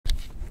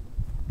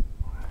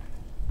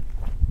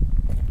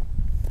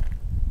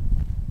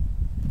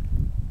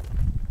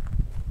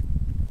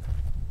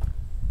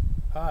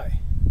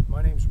Hi,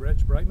 my name's Reg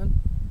Brightman.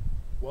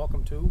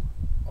 Welcome to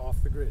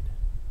Off the Grid.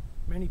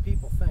 Many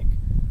people think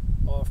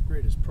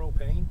off-grid is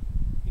propane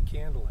and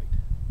candlelight.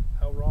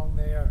 How wrong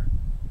they are.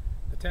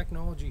 The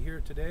technology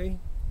here today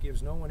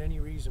gives no one any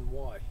reason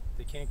why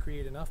they can't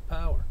create enough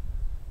power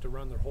to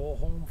run their whole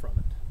home from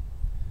it.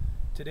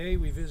 Today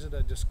we visit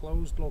a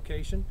disclosed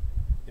location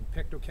in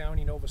Pictou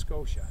County, Nova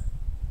Scotia.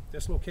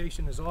 This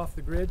location is off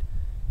the grid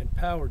and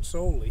powered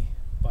solely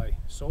by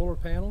solar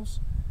panels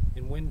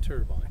and wind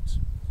turbines.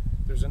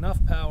 There's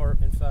enough power,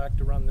 in fact,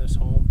 to run this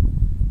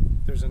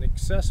home. There's an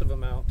excessive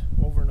amount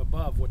over and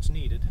above what's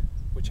needed,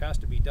 which has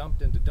to be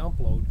dumped into dump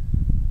load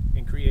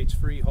and creates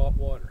free hot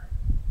water.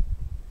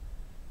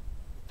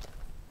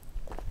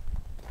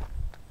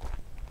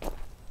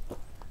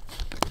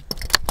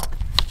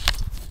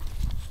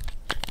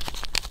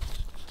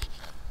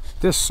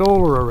 This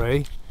solar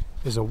array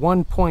is a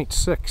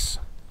 1.6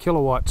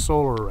 kilowatt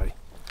solar array.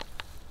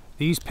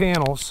 These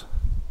panels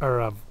are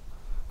a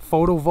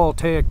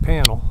photovoltaic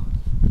panel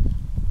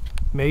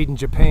made in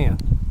Japan.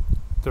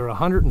 They're a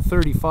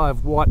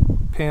 135 watt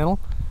panel,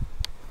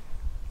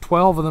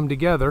 12 of them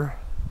together,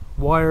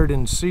 wired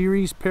in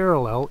series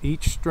parallel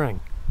each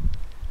string,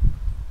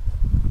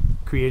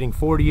 creating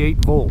 48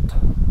 volt.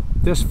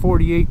 This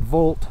 48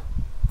 volt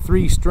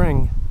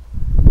 3-string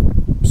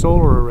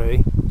solar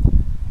array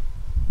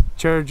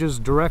charges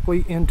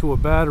directly into a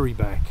battery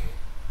bank.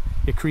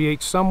 It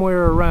creates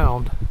somewhere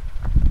around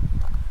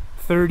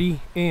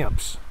 30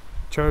 amps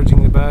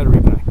charging the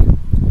battery bank.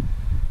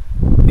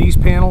 These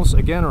panels,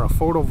 again, are a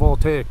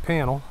photovoltaic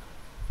panel.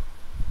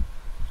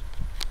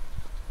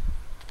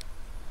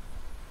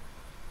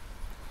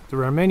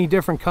 There are many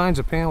different kinds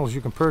of panels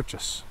you can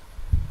purchase.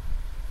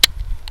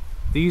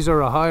 These are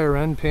a higher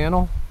end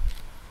panel.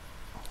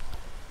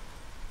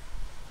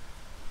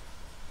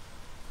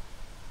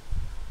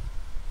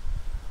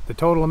 The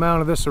total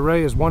amount of this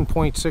array is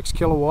 1.6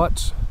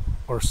 kilowatts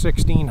or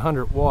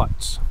 1600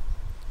 watts.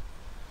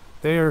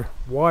 They are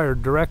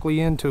wired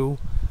directly into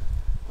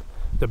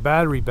the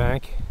battery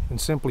bank and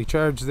simply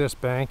charge this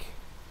bank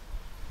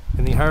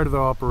in the heart of the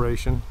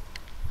operation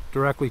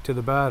directly to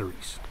the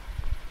batteries.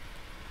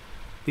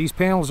 These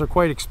panels are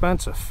quite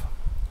expensive,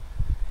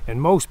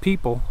 and most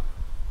people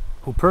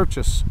who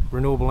purchase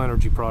renewable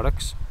energy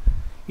products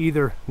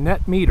either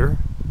net meter,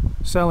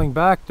 selling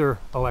back their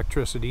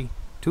electricity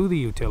to the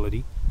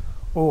utility,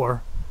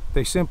 or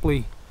they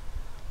simply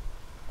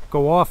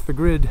go off the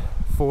grid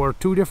for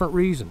two different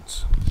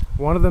reasons.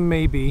 One of them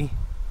may be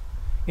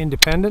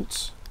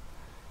independence,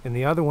 and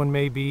the other one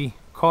may be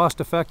cost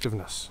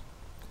effectiveness.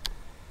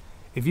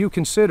 If you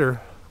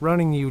consider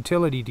running the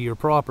utility to your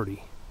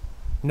property,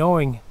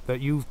 knowing that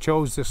you've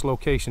chose this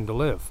location to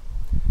live,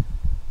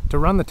 to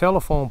run the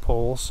telephone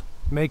poles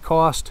may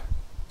cost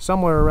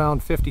somewhere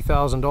around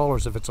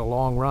 $50,000 if it's a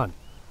long run.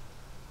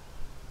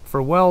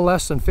 For well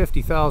less than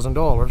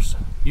 $50,000,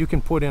 you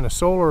can put in a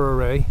solar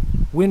array,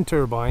 wind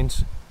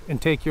turbines,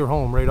 and take your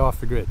home right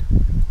off the grid,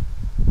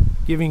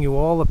 giving you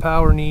all the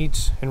power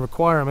needs and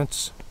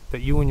requirements that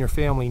you and your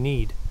family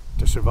need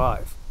to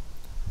survive.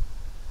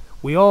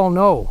 We all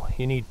know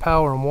you need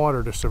power and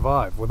water to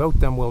survive. Without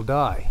them, we'll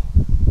die.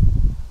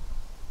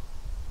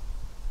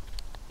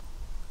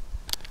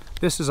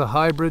 This is a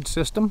hybrid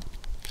system.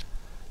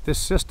 This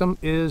system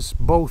is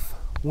both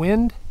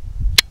wind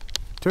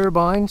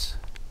turbines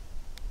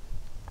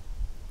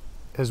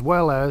as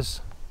well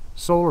as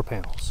solar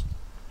panels,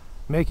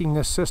 making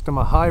this system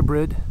a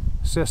hybrid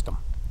system.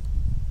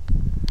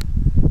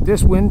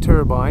 This wind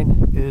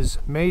turbine is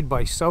made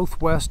by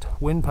Southwest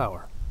Wind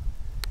Power.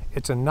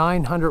 It's a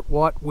 900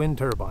 watt wind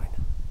turbine.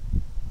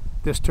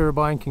 This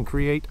turbine can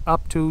create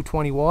up to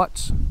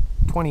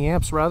 20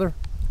 amps rather.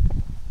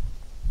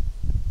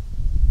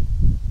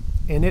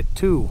 And it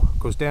too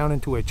goes down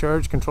into a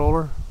charge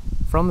controller,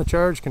 from the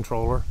charge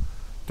controller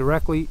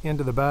directly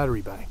into the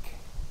battery bank.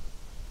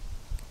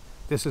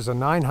 This is a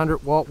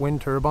 900 watt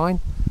wind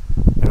turbine,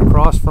 and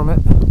across from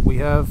it we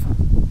have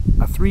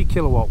a 3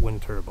 kilowatt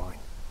wind turbine,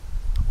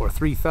 or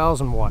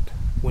 3,000 watt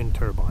wind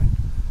turbine.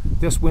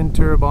 This wind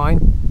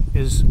turbine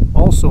is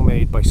also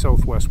made by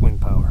Southwest Wind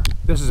Power.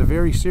 This is a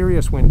very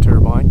serious wind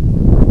turbine.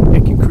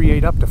 It can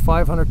create up to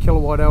 500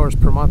 kilowatt hours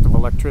per month of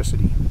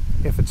electricity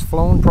if it's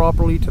flown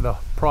properly to the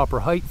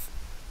proper height,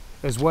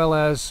 as well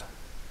as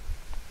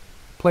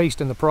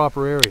placed in the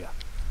proper area.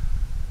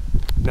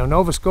 Now,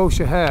 Nova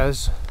Scotia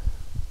has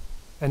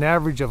an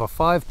average of a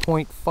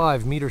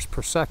 5.5 meters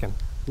per second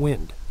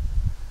wind.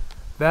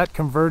 That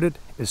converted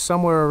is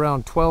somewhere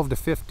around 12 to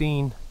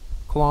 15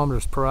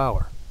 kilometers per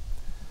hour.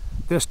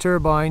 This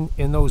turbine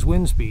in those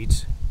wind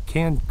speeds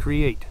can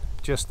create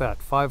just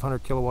that,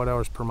 500 kilowatt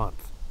hours per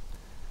month.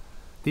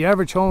 The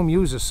average home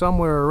uses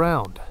somewhere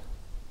around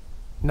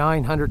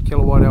 900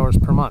 kilowatt hours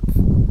per month.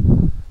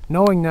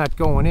 Knowing that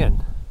going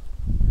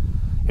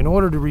in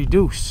order to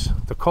reduce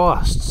the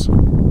costs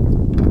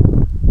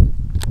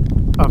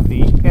of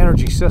the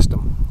energy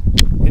system,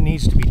 it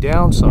needs to be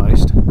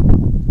downsized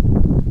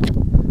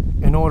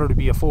in order to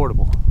be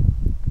affordable.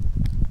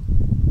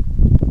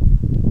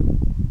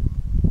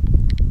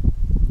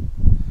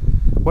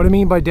 What I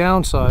mean by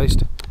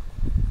downsized,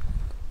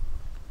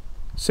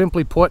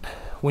 simply put,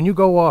 when you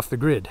go off the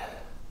grid,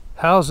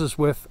 houses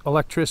with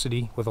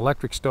electricity, with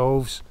electric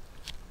stoves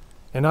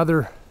and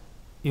other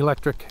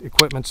electric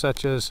equipment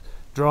such as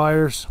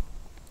dryers,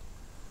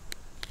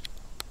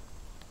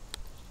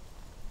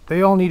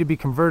 they all need to be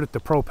converted to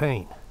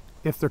propane.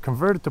 If they're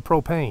converted to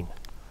propane,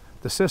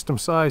 the system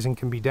sizing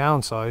can be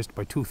downsized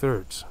by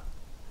 2/3.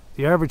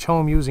 The average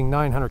home using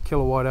 900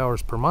 kilowatt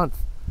hours per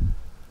month,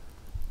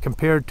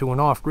 compared to an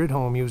off-grid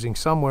home using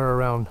somewhere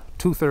around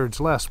 2/3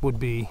 less, would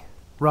be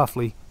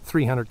roughly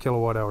 300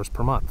 kilowatt hours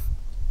per month.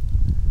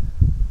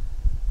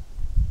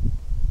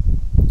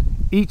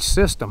 Each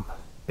system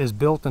is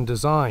built and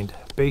designed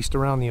based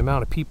around the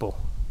amount of people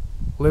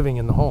living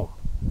in the home.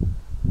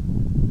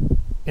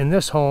 In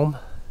this home,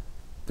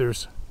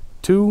 there's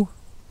 2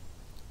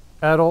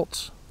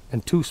 adults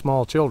and 2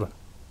 small children.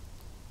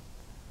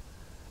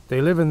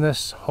 They live in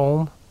this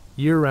home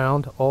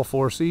year-round, all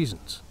 4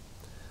 seasons.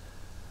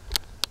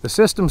 The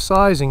system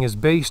sizing is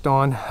based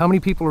on how many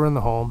people are in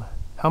the home,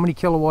 how many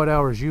kilowatt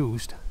hours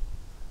used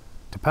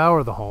to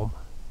power the home,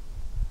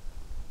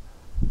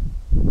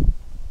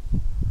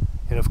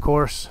 and of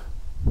course,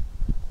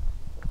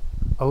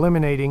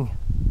 eliminating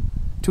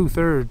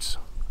 2/3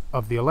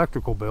 of the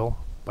electrical bill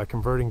by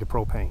converting to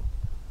propane.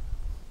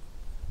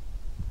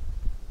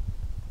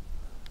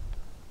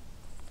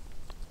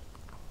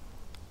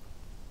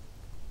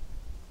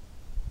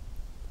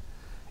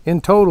 In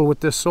total,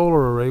 with this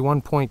solar array,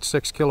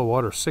 1.6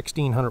 kilowatt or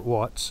 1600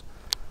 watts,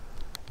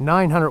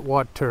 900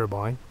 watt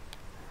turbine,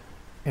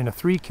 and a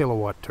 3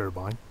 kilowatt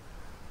turbine,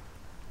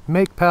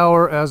 make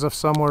power as of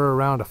somewhere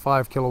around a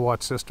 5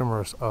 kilowatt system,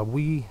 or a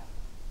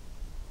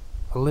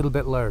little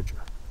bit larger.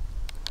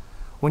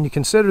 When you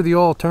consider the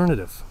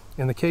alternative,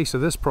 in the case of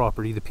this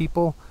property, the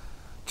people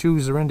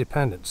choose their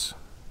independence.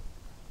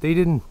 They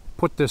didn't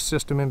put this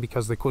system in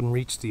because they couldn't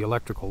reach the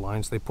electrical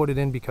lines. They put it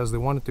in because they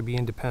wanted to be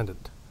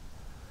independent.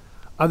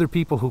 Other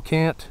people who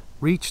can't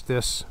reach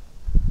this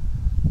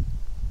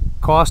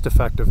cost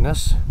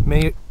effectiveness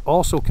may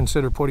also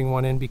consider putting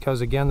one in because,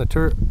 again,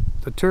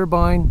 the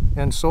turbine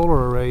and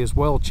solar array is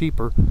well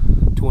cheaper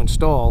to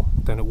install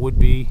than it would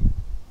be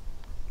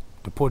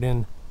to put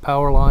in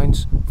power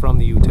lines from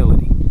the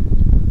utility.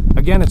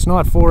 Again, it's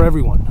not for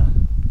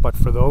everyone, but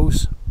for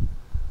those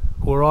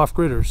who are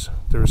off-gridders,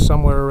 there's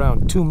somewhere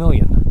around 2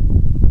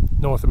 million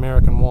North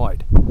American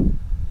wide.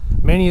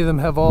 Many of them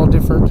have all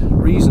different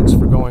reasons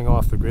for going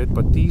off the grid,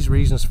 but these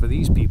reasons for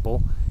these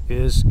people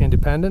is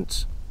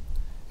independence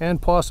and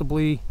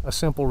possibly a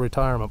simple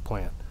retirement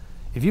plan.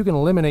 If you can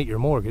eliminate your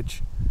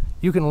mortgage,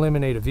 you can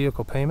eliminate a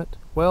vehicle payment,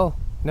 well,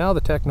 now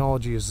the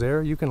technology is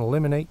there, you can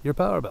eliminate your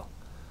power bill.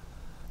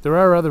 There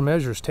are other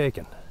measures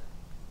taken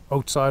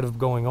outside of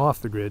going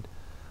off the grid.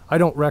 I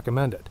don't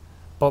recommend it,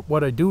 but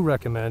what I do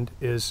recommend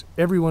is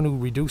everyone who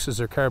reduces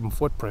their carbon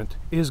footprint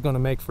is going to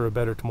make for a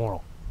better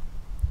tomorrow.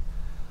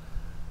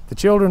 The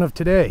children of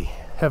today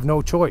have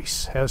no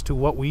choice as to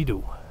what we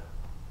do,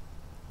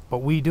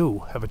 but we do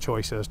have a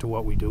choice as to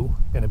what we do,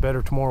 and a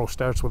better tomorrow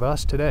starts with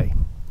us today.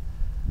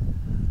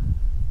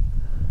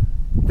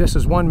 This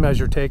is one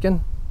measure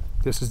taken.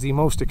 This is the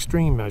most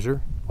extreme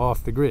measure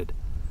off the grid.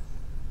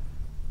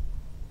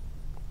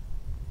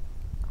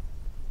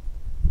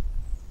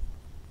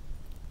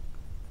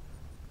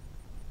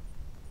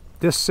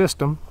 This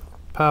system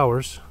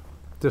powers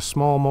this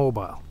small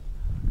mobile.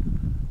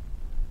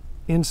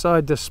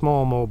 Inside this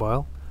small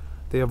mobile,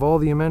 they have all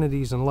the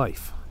amenities in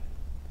life.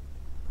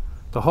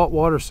 The hot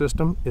water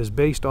system is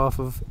based off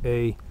of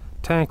a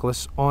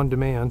tankless,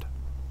 on-demand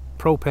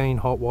propane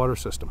hot water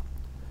system.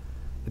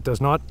 It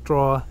does not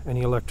draw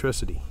any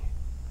electricity.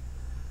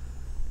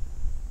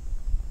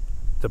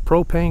 The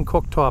propane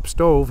cooktop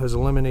stove has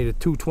eliminated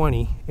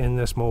 220 in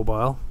this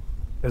mobile,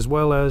 as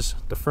well as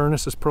the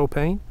furnace is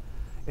propane,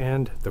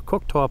 and the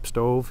cooktop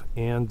stove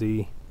and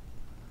the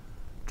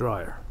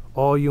dryer.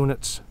 All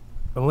units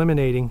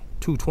eliminating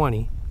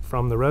 220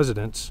 from the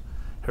residents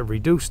have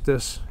reduced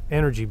this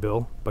energy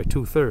bill by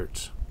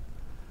 2/3.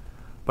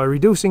 By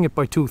reducing it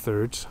by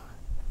 2/3,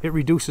 it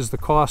reduces the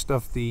cost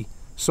of the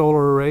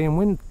solar array and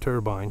wind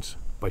turbines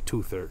by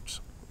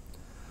 2/3.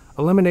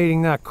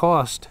 Eliminating that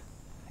cost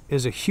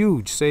is a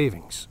huge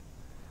savings.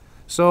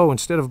 So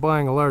instead of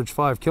buying a large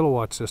 5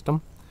 kilowatt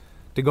system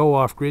to go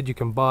off grid, you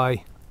can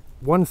buy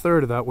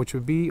 1/3 of that, which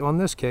would be, on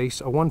this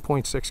case, a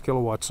 1.6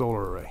 kilowatt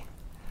solar array,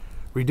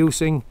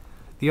 reducing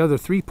the other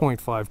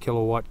 3.5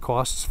 kilowatt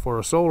costs for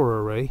a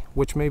solar array,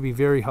 which may be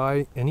very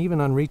high and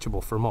even unreachable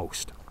for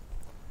most.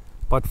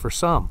 But for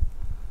some,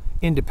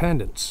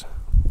 independence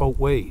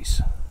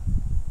outweighs.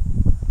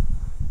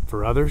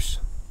 For others,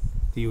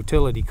 the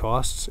utility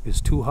costs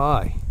is too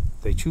high.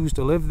 They choose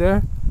to live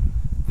there.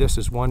 This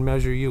is one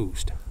measure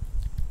used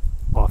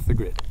off the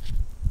grid.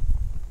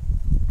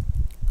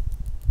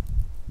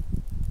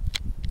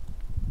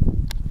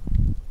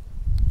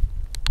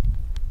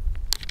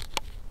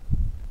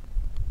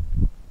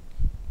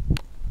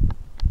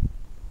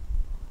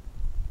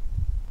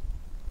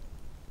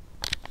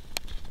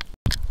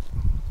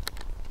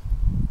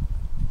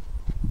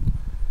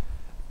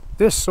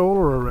 This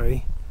solar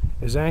array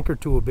is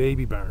anchored to a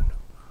baby barn.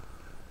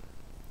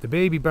 The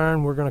baby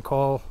barn we're going to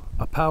call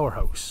a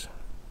powerhouse.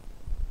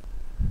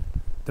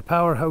 The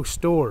powerhouse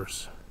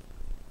stores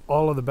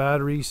all of the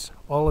batteries,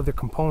 all of the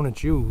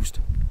components used,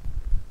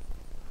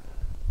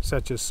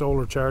 such as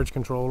solar charge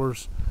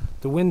controllers,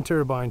 the wind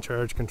turbine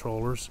charge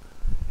controllers,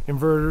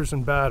 inverters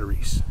and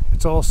batteries.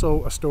 It's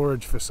also a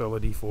storage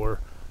facility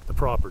for the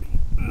property.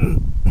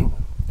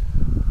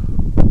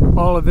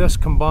 All of this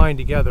combined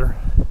together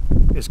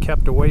is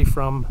kept away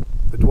from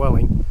the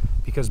dwelling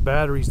because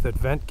batteries that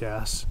vent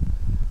gas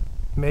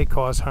may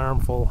cause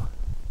harmful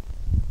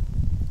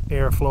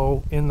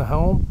airflow in the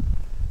home,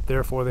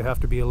 therefore they have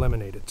to be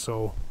eliminated.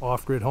 So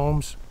off-grid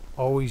homes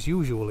always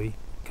usually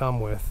come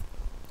with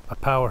a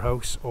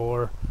powerhouse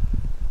or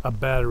a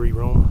battery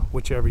room,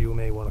 whichever you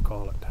may want to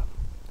call it.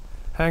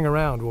 Hang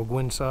around, we'll go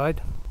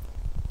inside,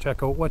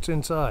 check out what's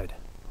inside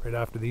right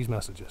after these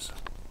messages.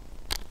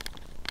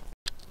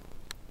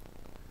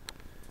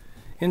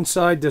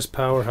 Inside this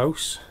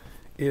powerhouse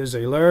is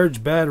a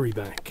large battery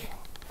bank.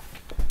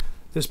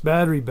 This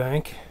battery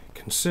bank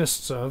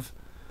consists of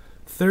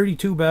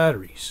 32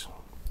 batteries.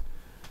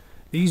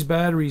 These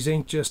batteries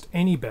ain't just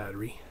any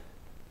battery.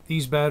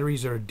 These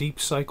batteries are a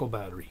deep cycle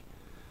battery.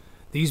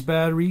 These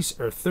batteries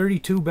are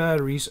 32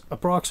 batteries,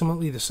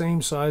 approximately the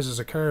same size as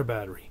a car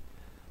battery.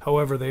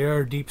 However, they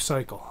are deep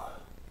cycle.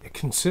 It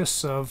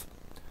consists of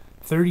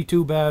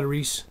 32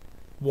 batteries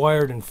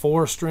wired in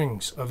 4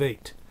 strings of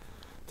 8.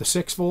 The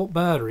 6-volt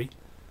battery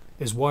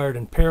is wired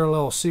in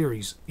parallel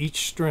series,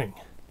 each string,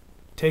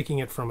 taking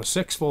it from a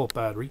 6-volt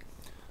battery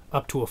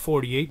up to a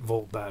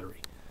 48-volt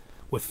battery.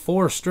 With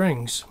 4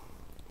 strings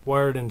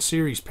wired in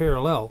series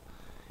parallel,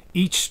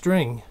 each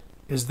string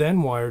is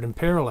then wired in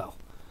parallel,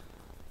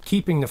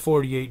 keeping the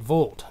 48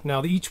 volt.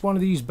 Now each one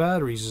of these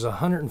batteries is a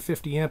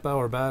 150 amp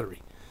hour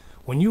battery.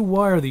 When you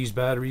wire these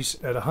batteries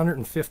at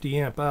 150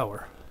 amp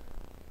hour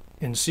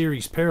in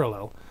series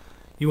parallel,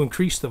 you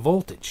increase the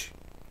voltage,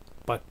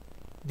 but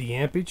the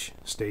ampage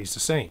stays the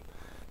same.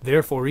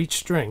 Therefore each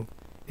string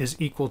is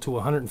equal to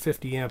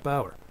 150 amp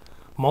hour.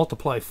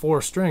 Multiply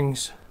 4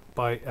 strings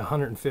by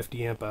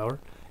 150 amp hour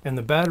and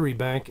the battery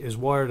bank is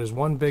wired as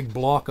one big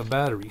block of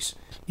batteries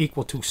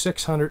equal to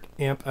 600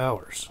 amp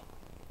hours.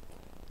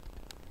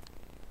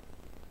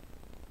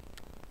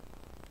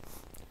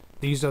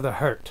 These are the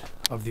heart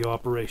of the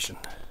operation.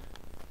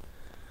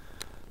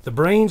 The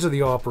brains of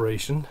the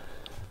operation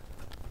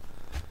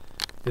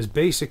is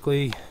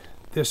basically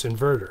this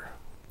inverter.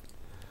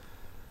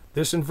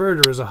 This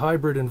inverter is a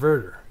hybrid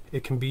inverter.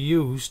 It can be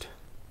used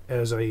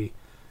as a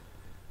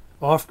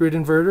off-grid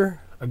inverter,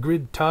 a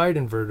grid-tied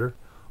inverter,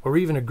 or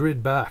even a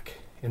grid-back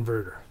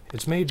inverter.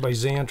 It's made by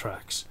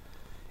Xantrax.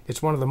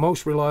 It's one of the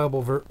most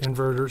reliable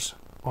inverters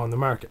on the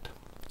market.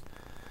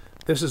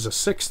 This is a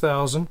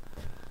 6,000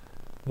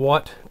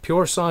 watt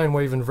pure sine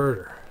wave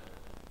inverter.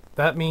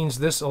 That means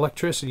this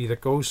electricity that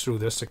goes through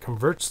this, it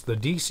converts the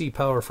DC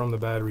power from the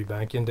battery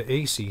bank into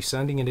AC,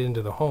 sending it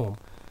into the home.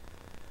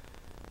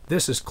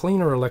 This is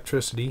cleaner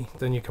electricity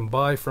than you can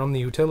buy from the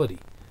utility.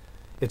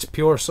 It's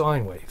pure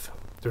sine wave.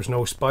 There's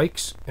no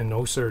spikes and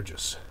no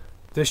surges.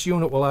 This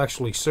unit will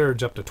actually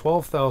surge up to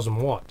 12,000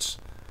 watts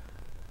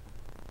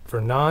for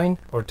 9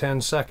 or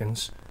 10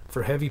 seconds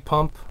for heavy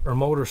pump or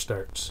motor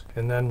starts,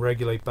 and then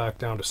regulate back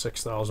down to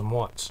 6,000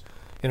 watts.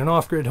 In an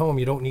off-grid home,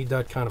 you don't need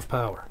that kind of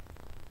power.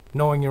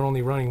 Knowing you're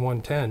only running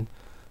 110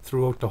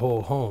 throughout the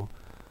whole home,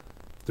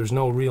 there's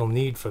no real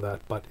need for that,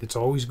 but it's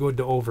always good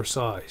to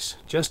oversize,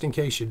 just in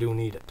case you do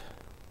need it.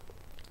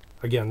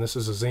 Again, this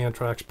is a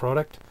Xantrax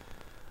product.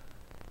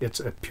 It's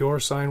a pure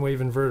sine wave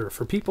inverter.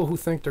 For people who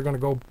think they're going to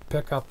go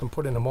pick up and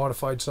put in a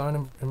modified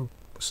sine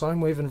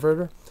wave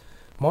inverter,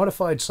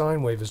 modified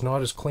sine wave is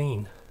not as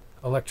clean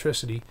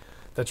electricity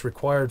that's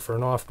required for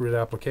an off-grid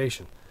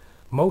application.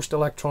 Most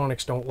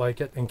electronics don't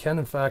like it and can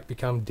in fact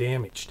become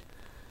damaged.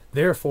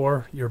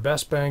 Therefore, your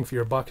best bang for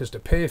your buck is to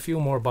pay a few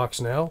more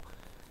bucks now,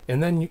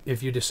 and then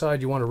if you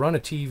decide you want to run a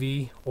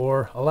TV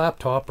or a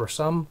laptop or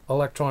some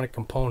electronic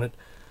component,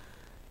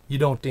 you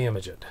don't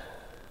damage it.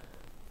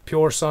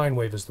 Pure sine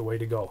wave is the way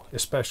to go,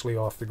 especially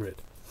off the grid.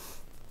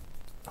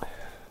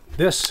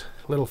 This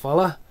little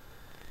fella,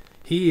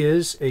 he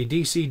is a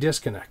DC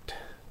disconnect.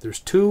 There's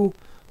 2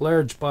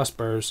 large bus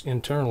bars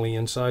internally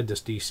inside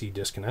this DC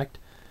disconnect,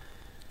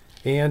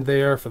 and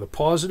they are for the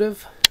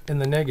positive and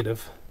the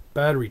negative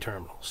battery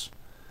terminals.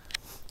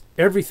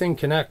 Everything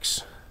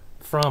connects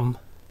from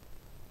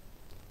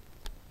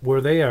where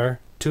they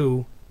are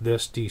to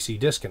this DC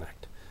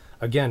disconnect.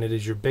 Again, it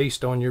is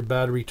based on your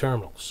battery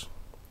terminals.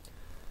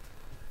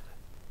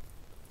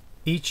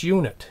 Each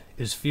unit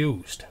is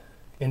fused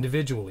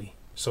individually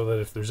so that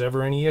if there's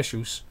ever any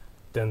issues,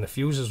 then the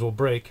fuses will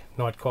break,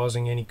 not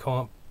causing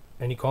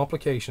any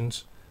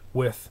complications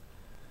with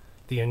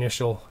the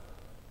initial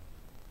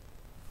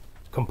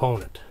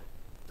component.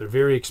 They're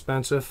very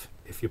expensive.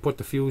 If you put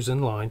the fuse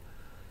in line,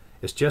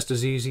 it's just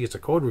as easy. It's a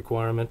code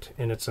requirement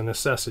and it's a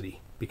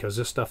necessity because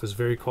this stuff is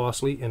very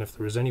costly, and if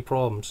there is any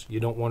problems, you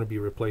don't want to be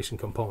replacing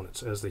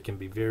components as they can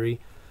be very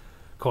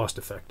cost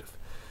effective.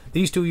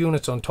 These two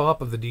units on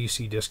top of the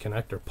DC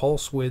disconnect are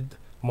pulse width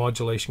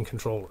modulation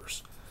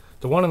controllers.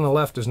 The one on the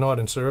left is not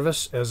in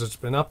service, as it's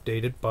been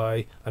updated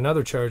by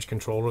another charge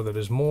controller that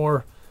is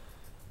more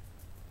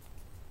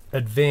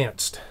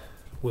advanced,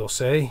 we'll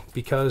say,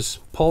 because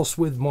pulse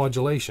width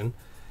modulation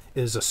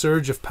is a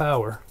surge of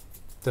power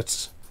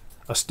that's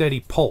a steady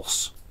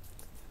pulse.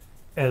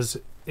 As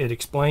it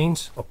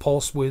explains, a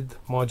pulse width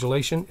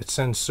modulation, it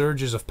sends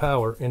surges of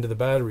power into the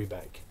battery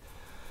bank.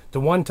 The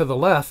one to the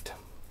left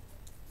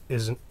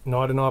is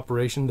not in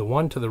operation. The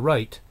one to the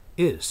right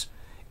is.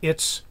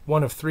 It's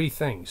one of three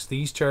things.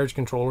 These charge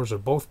controllers are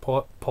both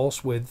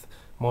pulse width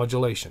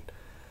modulation,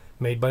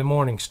 made by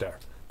Morningstar.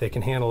 They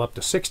can handle up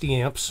to 60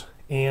 amps,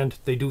 and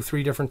they do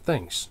three different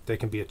things. They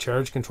can be a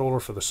charge controller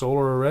for the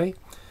solar array.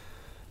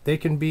 They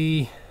can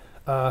be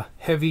a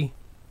heavy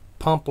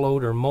pump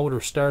load or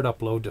motor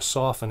startup load to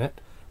soften it,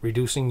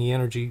 reducing the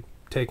energy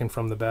taken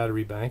from the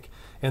battery bank.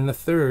 And the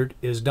third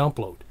is dump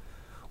load,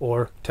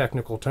 or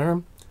technical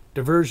term,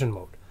 diversion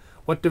mode.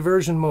 What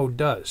diversion mode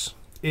does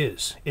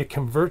is it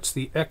converts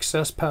the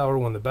excess power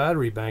when the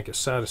battery bank is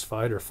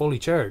satisfied or fully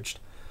charged.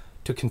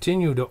 To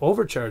continue to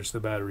overcharge the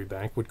battery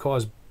bank would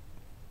cause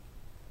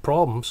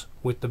problems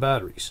with the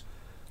batteries.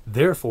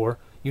 Therefore,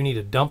 you need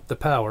to dump the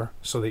power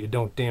so that you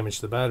don't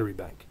damage the battery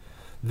bank.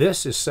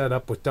 This is set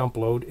up with dump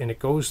load, and it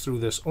goes through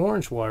this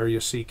orange wire you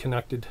see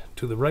connected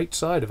to the right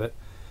side of it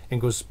and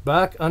goes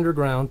back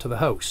underground to the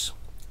house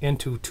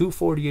into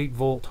 248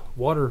 volt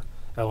water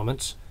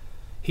elements,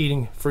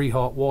 heating free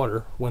hot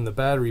water when the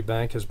battery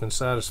bank has been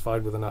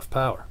satisfied with enough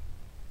power.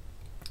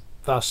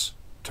 Thus,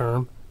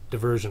 term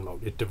diversion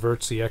mode. It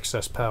diverts the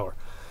excess power.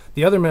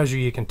 The other measure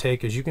you can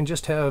take is you can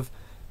just have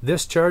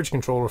this charge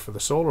controller for the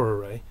solar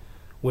array,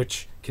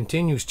 which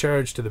continues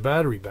charge to the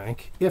battery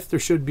bank. If there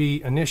should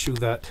be an issue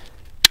that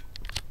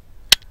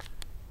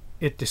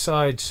it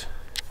decides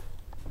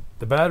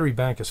the battery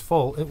bank is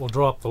full, it will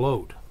drop the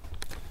load,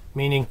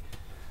 meaning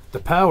the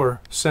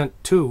power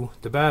sent to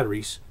the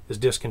batteries is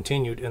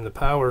discontinued, and the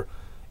power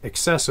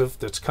excessive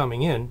that's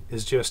coming in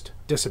is just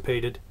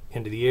dissipated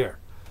into the air.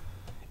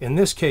 In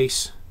this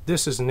case,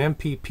 this is an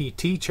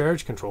MPPT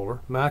charge controller,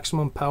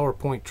 maximum power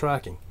point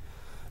tracking.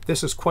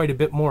 This is quite a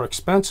bit more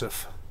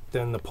expensive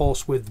than the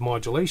pulse width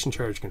modulation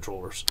charge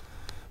controllers,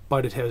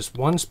 but it has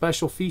one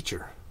special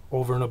feature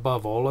over and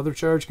above all other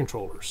charge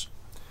controllers.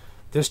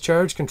 This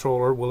charge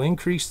controller will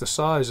increase the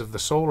size of the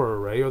solar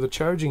array or the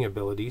charging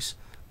abilities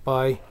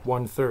by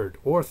 1/3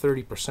 or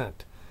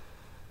 30%.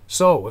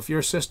 So if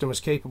your system is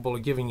capable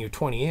of giving you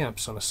 20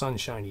 amps on a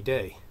sunshiny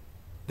day,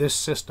 this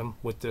system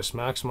with this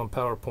maximum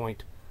power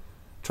point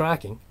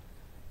tracking,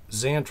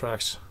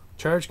 Xantrex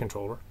charge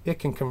controller, it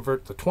can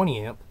convert the 20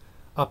 amp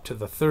up to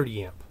the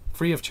 30 amp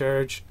free of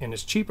charge, and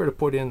it's cheaper to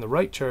put in the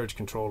right charge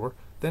controller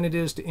than it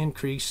is to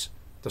increase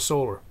the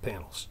solar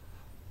panels,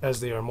 as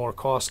they are more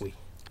costly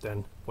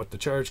than what the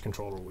charge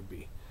controller would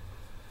be.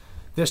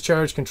 This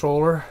charge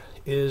controller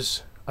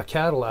is a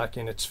Cadillac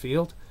in its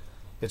field.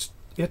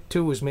 It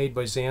too is made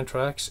by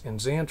Xantrex, and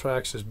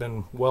Xantrex has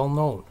been well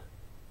known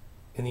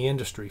in the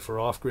industry for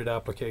off-grid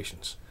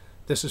applications.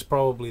 This is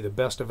probably the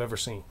best I've ever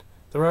seen.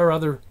 There are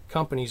other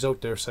companies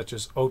out there such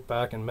as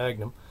Outback and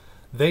Magnum.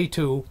 They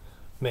too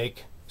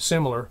make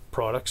similar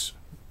products,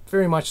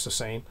 very much the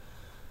same,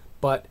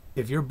 but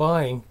if you're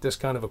buying this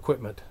kind of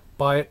equipment,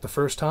 buy it the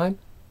first time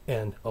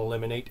and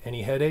eliminate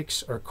any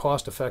headaches or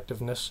cost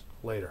effectiveness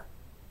later.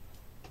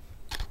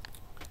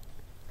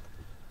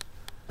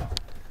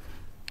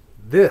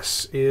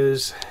 This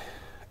is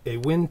a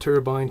wind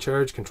turbine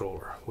charge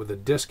controller with a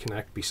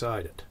disconnect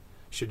beside it.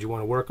 Should you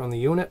want to work on the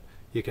unit,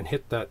 you can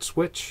hit that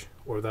switch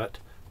or that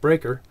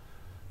breaker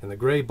in the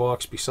gray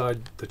box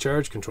beside the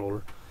charge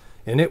controller,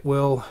 and it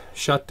will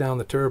shut down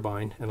the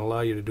turbine and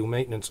allow you to do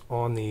maintenance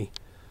on the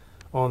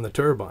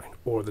turbine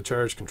or the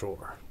charge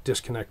controller,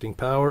 disconnecting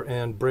power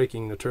and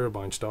braking the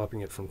turbine,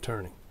 stopping it from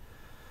turning.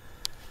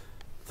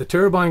 The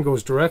turbine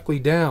goes directly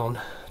down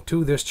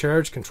to this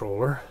charge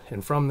controller,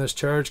 and from this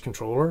charge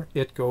controller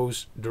it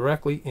goes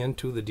directly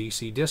into the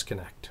DC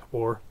disconnect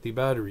or the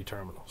battery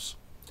terminals.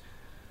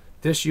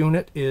 This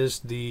unit is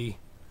the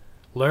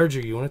larger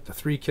unit, the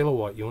 3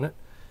 kilowatt unit,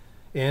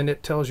 and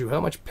it tells you how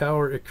much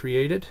power it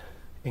created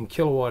in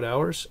kilowatt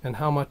hours and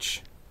how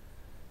much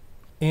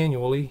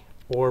annually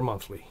or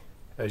monthly.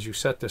 As you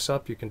set this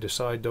up, you can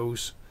decide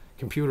those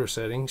computer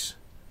settings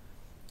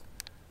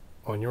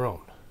on your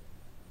own.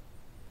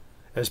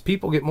 As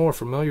people get more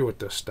familiar with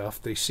this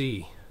stuff, they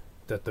see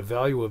that the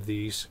value of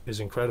these is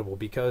incredible,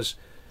 because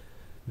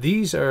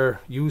these are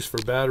used for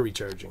battery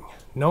charging.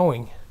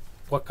 Knowing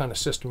what kind of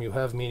system you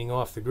have, meaning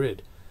off the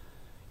grid,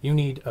 you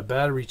need a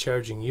battery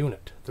charging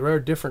unit. There are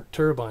different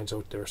turbines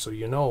out there, so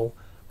you know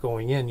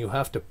going in you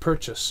have to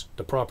purchase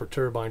the proper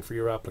turbine for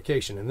your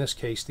application. In this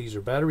case, these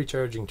are battery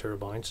charging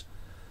turbines,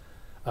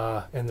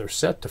 and they're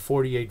set to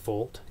 48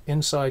 volt.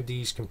 Inside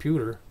these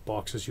computer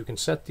boxes you can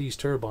set these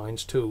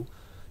turbines to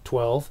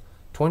 12,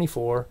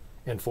 24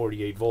 and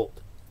 48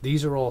 volt.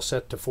 These are all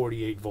set to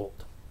 48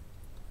 volt.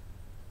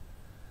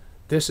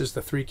 This is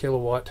the 3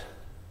 kilowatt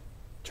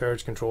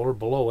charge controller.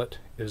 Below it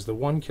is the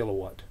 1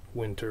 kilowatt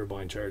wind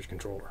turbine charge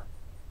controller.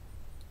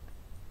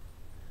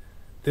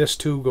 This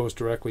too goes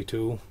directly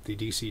to the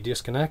DC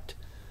disconnect,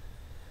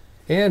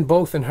 and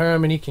both in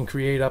harmony can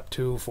create up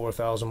to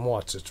 4,000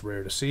 watts. It's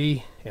rare to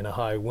see in a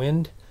high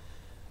wind.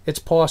 It's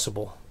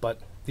possible, but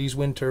these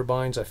wind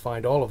turbines, I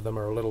find all of them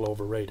are a little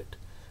overrated.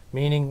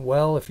 Meaning,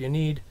 well, if you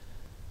need,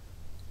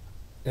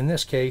 in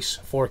this case,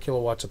 4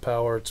 kilowatts of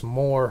power, it's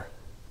more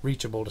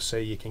reachable to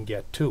say you can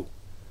get 2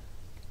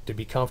 to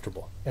be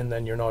comfortable, and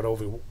then you're not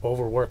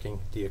overworking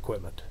the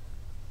equipment.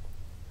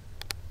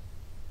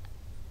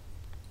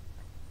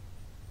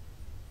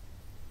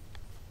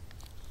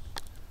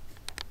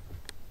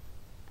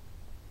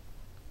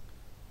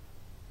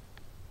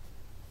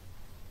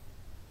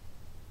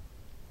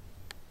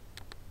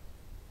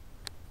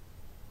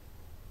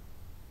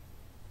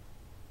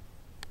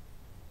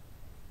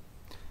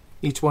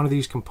 Each one of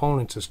these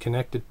components is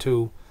connected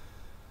to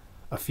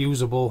a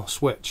fusible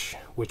switch,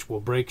 which will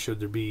break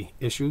should there be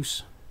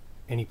issues,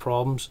 any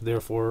problems.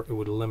 Therefore, it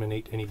would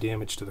eliminate any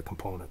damage to the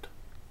component.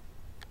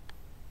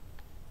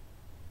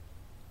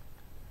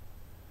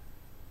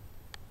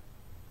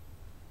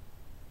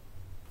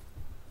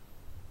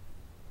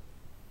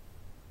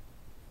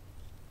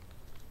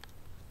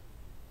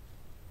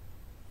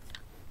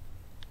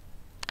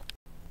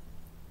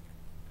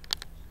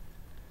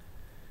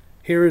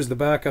 Here is the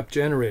backup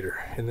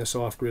generator in this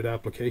off-grid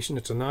application.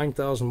 It's a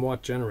 9,000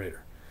 watt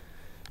generator.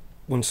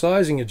 When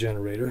sizing a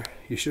generator,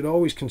 you should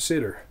always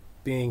consider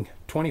being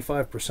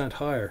 25%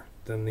 higher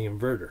than the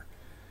inverter.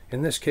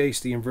 In this case,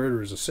 the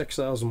inverter is a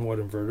 6,000 watt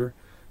inverter.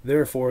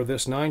 Therefore,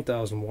 this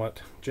 9,000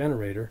 watt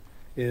generator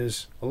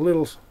is a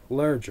little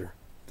larger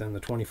than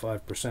the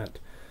 25%.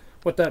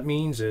 What that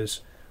means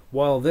is,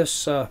 while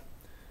this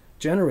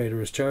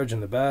generator is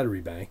charging the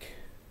battery bank,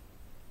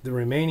 the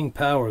remaining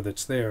power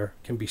that's there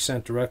can be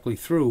sent directly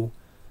through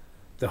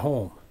the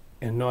home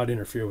and not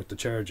interfere with the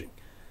charging.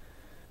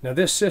 Now,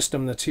 this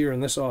system that's here in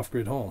this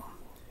off-grid home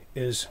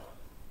is,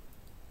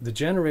 the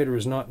generator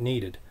is not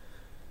needed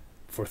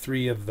for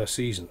 3 of the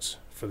seasons.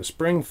 For the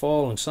spring,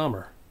 fall, and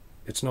summer,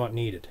 it's not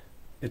needed.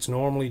 It's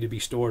normally to be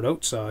stored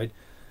outside,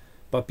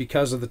 but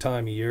because of the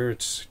time of year,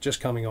 it's just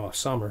coming off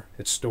summer,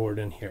 it's stored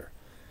in here.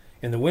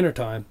 In the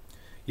wintertime,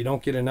 you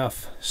don't get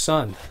enough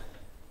sun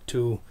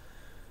to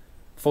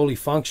fully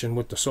function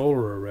with the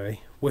solar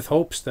array, with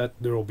hopes that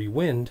there will be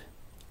wind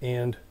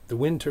and the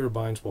wind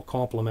turbines will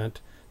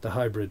complement the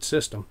hybrid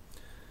system.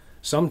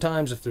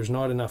 Sometimes if there's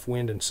not enough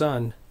wind and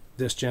sun,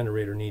 this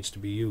generator needs to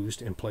be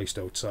used and placed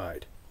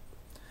outside.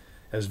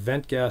 As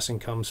vent gassing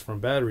comes from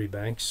battery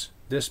banks,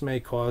 this may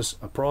cause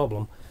a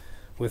problem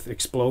with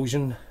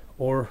explosion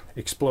or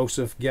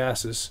explosive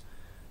gases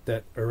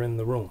that are in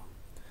the room.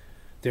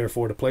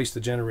 Therefore, to place the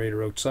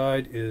generator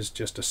outside is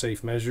just a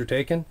safe measure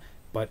taken.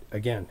 But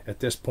again, at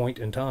this point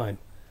in time,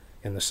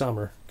 in the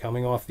summer,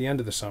 coming off the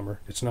end of the summer,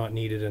 it's not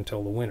needed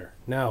until the winter.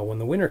 Now, when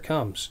the winter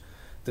comes,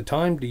 the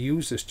time to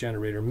use this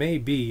generator may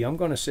be, I'm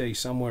going to say,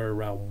 somewhere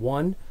around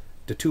 1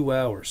 to 2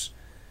 hours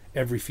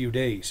every few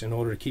days in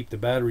order to keep the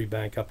battery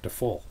bank up to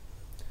full.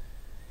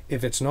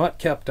 If it's not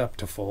kept up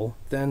to full,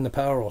 then the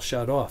power will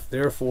shut off.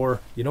 Therefore,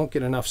 you don't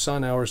get enough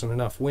sun hours and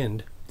enough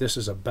wind. This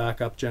is a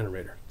backup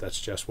generator. That's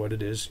just what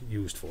it is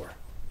used for.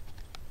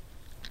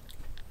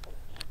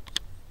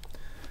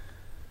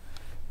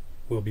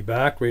 We'll be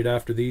back right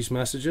after these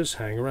messages.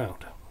 Hang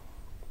around.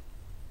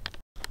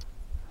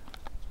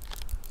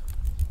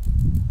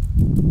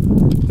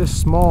 This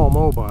small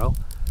mobile,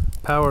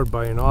 powered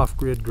by an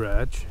off-grid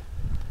garage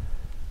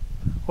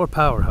or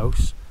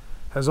powerhouse,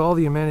 has all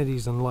the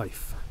amenities in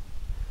life.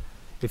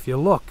 If you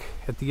look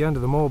at the end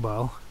of the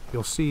mobile,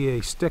 you'll see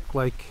a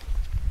stick-like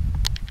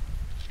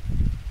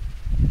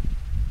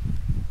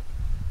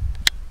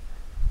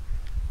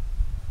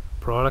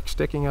product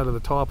sticking out of the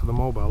top of the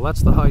mobile.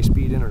 That's the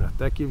high-speed internet.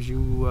 That gives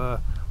you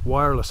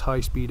wireless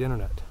high-speed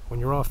internet. When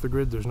you're off the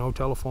grid, there's no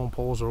telephone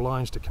poles or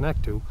lines to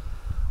connect to.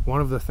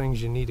 One of the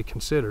things you need to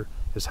consider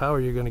is how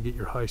are you going to get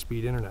your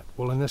high-speed internet?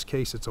 Well, in this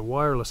case, it's a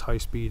wireless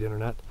high-speed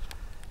internet,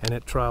 and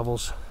it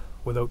travels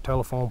without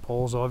telephone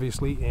poles,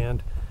 obviously,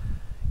 and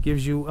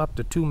gives you up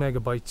to 2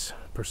 megabytes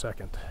per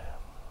second.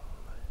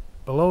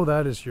 Below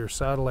that is your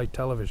satellite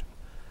television.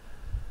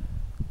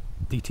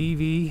 The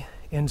TV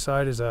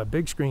inside is a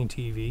big screen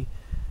TV,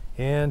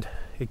 and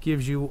it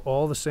gives you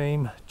all the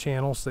same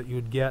channels that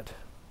you'd get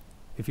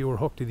if you were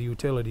hooked to the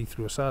utility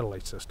through a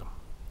satellite system.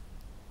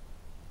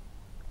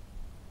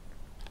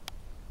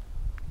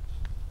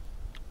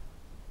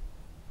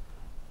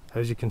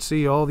 As you can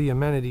see, all the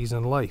amenities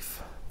in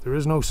life. There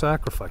is no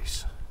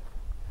sacrifice.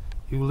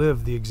 You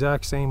live the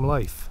exact same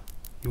life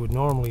you would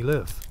normally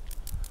live.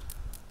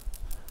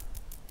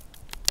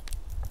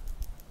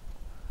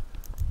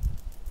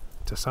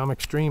 To some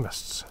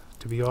extremists,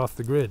 to be off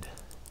the grid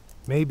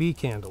may be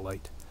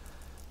candlelight,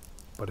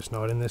 but it's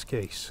not in this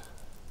case.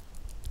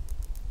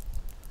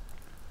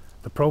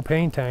 The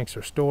propane tanks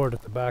are stored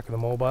at the back of the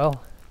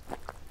mobile,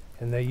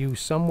 and they use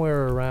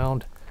somewhere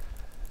around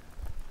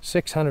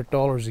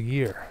 $600 a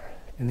year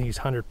in these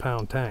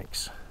 100-pound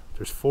tanks.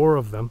 There's 4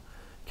 of them,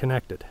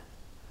 connected.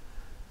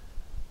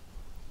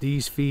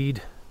 These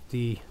feed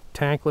the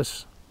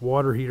tankless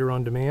water heater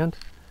on demand.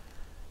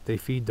 They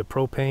feed the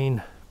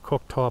propane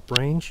cooktop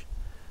range.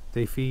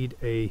 They feed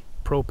a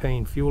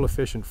propane fuel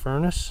efficient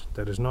furnace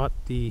that is not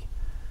the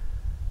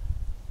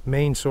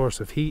main source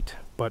of heat,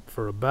 but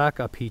for a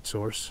backup heat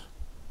source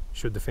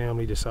should the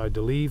family decide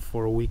to leave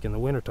for a week in the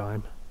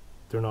wintertime.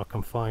 They're not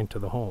confined to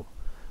the home,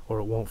 or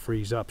it won't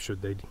freeze up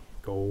should they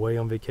go away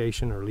on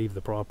vacation or leave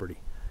the property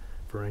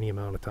for any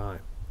amount of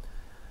time.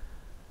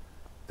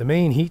 The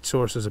main heat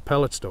source is a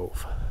pellet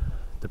stove.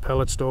 The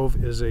pellet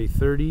stove is a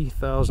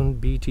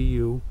 30,000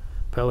 BTU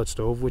pellet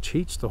stove which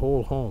heats the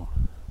whole home.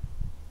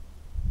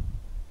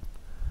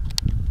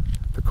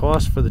 The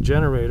cost for the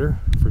generator,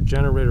 for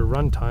generator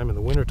runtime in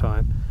the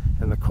wintertime,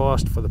 and the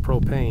cost for the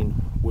propane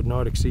would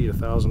not exceed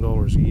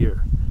 $1,000 a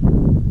year.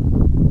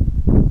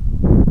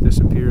 This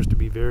appears to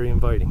be very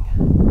inviting.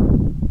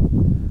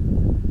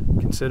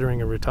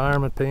 Considering a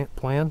retirement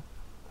plan,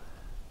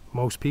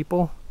 most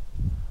people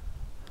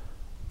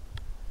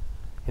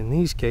in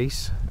these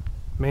cases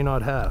may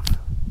not have.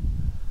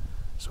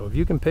 So if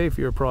you can pay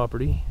for your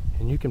property,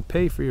 and you can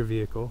pay for your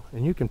vehicle,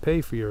 and you can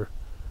pay for your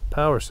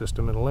power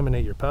system and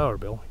eliminate your power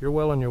bill, you're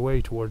well on your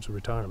way towards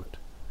retirement.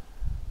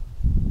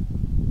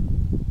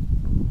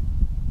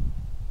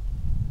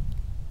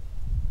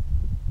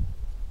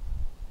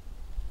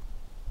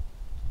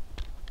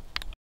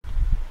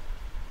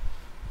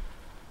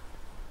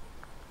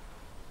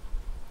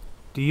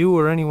 Do you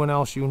or anyone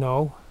else you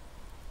know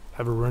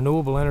have a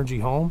renewable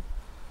energy home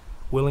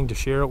willing to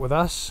share it with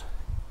us?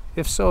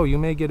 If so, you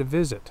may get a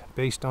visit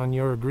based on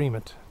your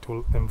agreement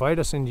to invite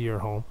us into your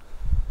home,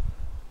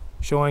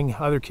 showing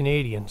other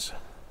Canadians,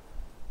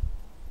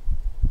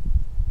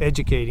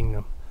 educating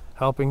them,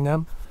 helping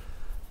them.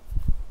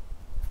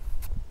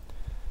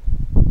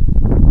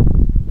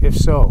 If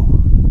so,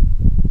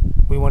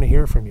 we want to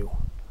hear from you.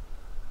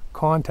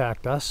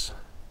 Contact us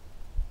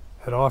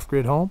at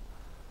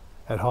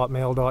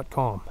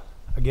offgridhome@hotmail.com.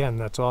 Again,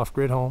 that's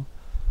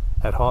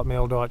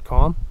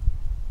offgridhome@hotmail.com.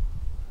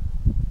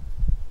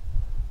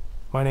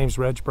 My name's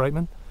Reg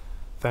Brightman.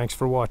 Thanks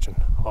for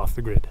watching Off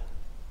the Grid.